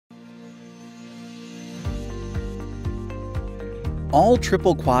All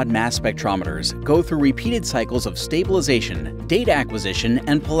triple-quad mass spectrometers go through repeated cycles of stabilization, data acquisition,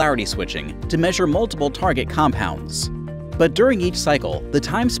 and polarity switching to measure multiple target compounds. But during each cycle, the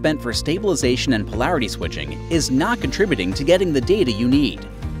time spent for stabilization and polarity switching is not contributing to getting the data you need.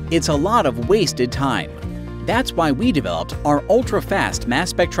 It's a lot of wasted time. That's why we developed our Ultra Fast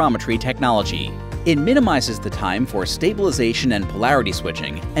Mass Spectrometry technology. It minimizes the time for stabilization and polarity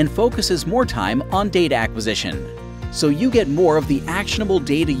switching and focuses more time on data acquisition, so you get more of the actionable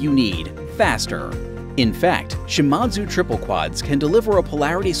data you need faster. In fact, Shimadzu triple quads can deliver a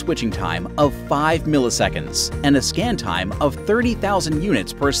polarity switching time of 5 milliseconds and a scan time of 30,000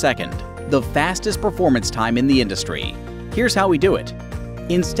 units per second, the fastest performance time in the industry. Here's how we do it.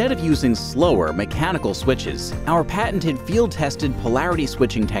 Instead of using slower mechanical switches, our patented field-tested polarity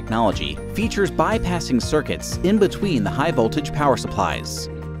switching technology features bypassing circuits in between the high-voltage power supplies.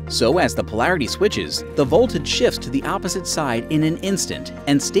 So as the polarity switches, the voltage shifts to the opposite side in an instant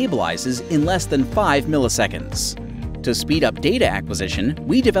and stabilizes in less than 5 milliseconds. To speed up data acquisition,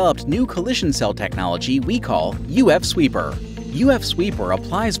 we developed new collision cell technology we call UF Sweeper. UF Sweeper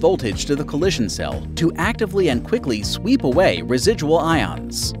applies voltage to the collision cell to actively and quickly sweep away residual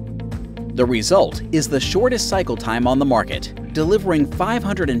ions. The result is the shortest cycle time on the market, delivering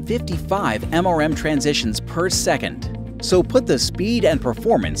 555 MRM transitions per second. So put the speed and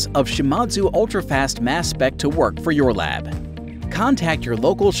performance of Shimadzu Ultra Fast Mass Spec to work for your lab. Contact your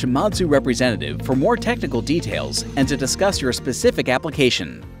local Shimadzu representative for more technical details and to discuss your specific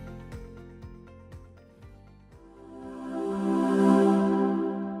application.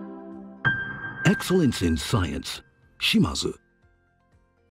 Excellence in science. Shimadzu.